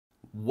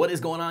What is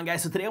going on,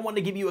 guys? So today I wanted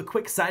to give you a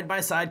quick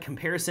side-by-side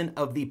comparison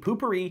of the Poo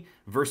Pourri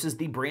versus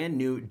the brand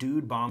new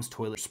JDubb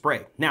toilet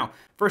spray. Now,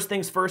 first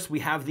things first, we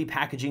have the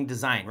packaging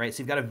design, right?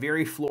 So you've got a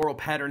very floral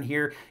pattern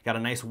here, got a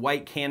nice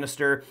white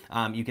canister.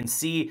 You can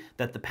see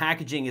that the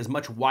packaging is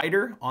much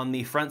wider on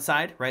the front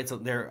side, right? So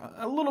they're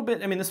a little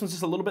bit, I mean, this one's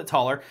just a little bit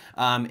taller.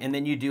 And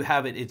then you do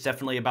have it, it's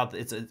definitely about,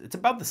 it's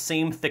about the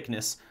same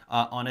thickness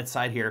on its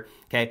side here,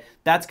 okay?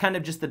 That's kind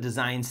of just the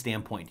design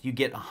standpoint. You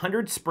get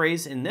 100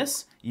 sprays in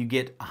this, you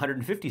get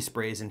 150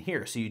 sprays in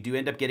here. So you do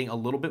end up getting a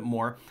little bit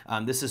more.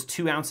 This is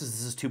 2 ounces,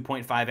 this is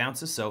 2.5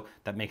 ounces. So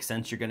that makes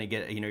sense. You're gonna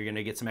get, you're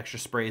gonna get some extra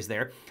sprays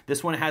there.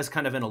 This one has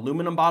kind of an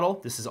aluminum bottle.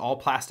 This is all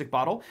plastic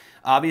bottle.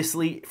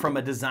 Obviously, from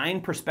a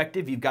design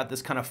perspective, you've got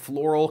this kind of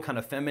floral, kind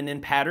of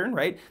feminine pattern,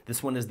 right?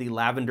 This one is the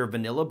lavender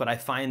vanilla, but I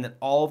find that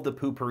all of the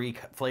Poo Pourri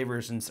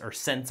flavors or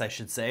scents, I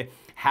should say,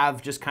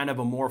 have just kind of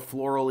a more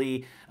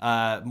florally,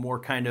 more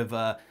kind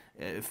of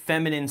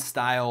feminine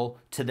style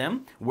to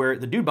them, where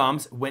the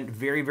JDubb went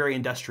very, very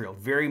industrial,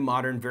 very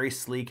modern, very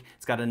sleek.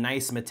 It's got a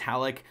nice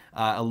metallic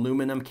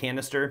aluminum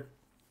canister,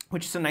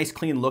 which is a nice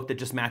clean look that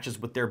just matches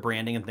with their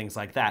branding and things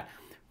like that.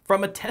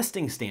 From a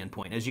testing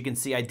standpoint, as you can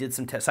see, I did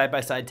some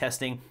side-by-side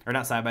testing, or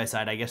not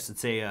side-by-side, I guess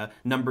it's a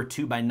number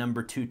 2 by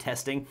number 2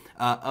 testing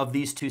of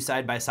these two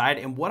side-by-side.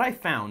 And what I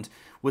found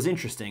was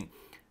interesting.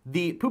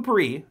 The Poo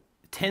Pourri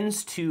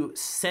tends to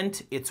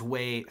scent its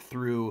way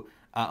through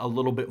a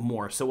little bit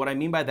more. So what I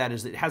mean by that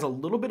is it has a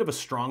little bit of a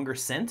stronger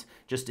scent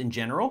just in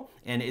general,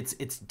 and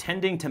it's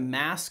tending to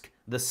mask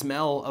the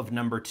smell of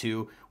number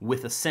 2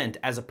 with a scent,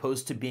 as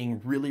opposed to being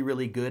really,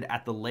 really good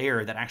at the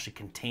layer that actually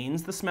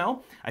contains the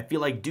smell. I feel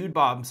like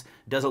JDubb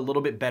does a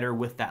little bit better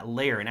with that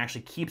layer and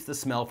actually keeps the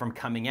smell from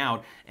coming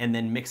out and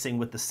then mixing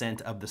with the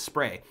scent of the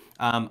spray.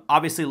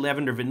 Obviously,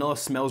 lavender vanilla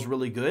smells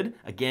really good.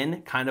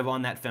 Again, kind of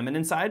on that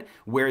feminine side,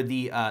 where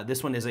the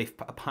this one is a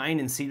pine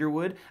and cedar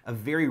wood, a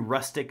very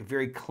rustic,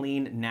 very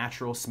clean,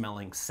 natural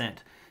smelling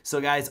scent. So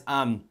guys,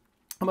 I'm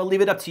gonna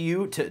leave it up to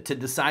you to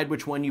decide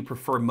which one you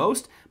prefer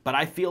most, but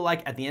I feel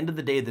like at the end of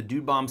the day, the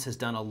JDubb has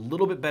done a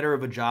little bit better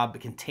of a job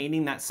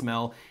containing that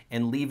smell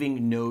and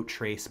leaving no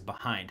trace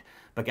behind.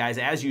 But guys,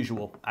 as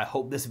usual, I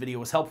hope this video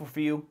was helpful for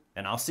you,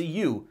 and I'll see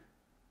you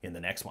in the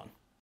next one.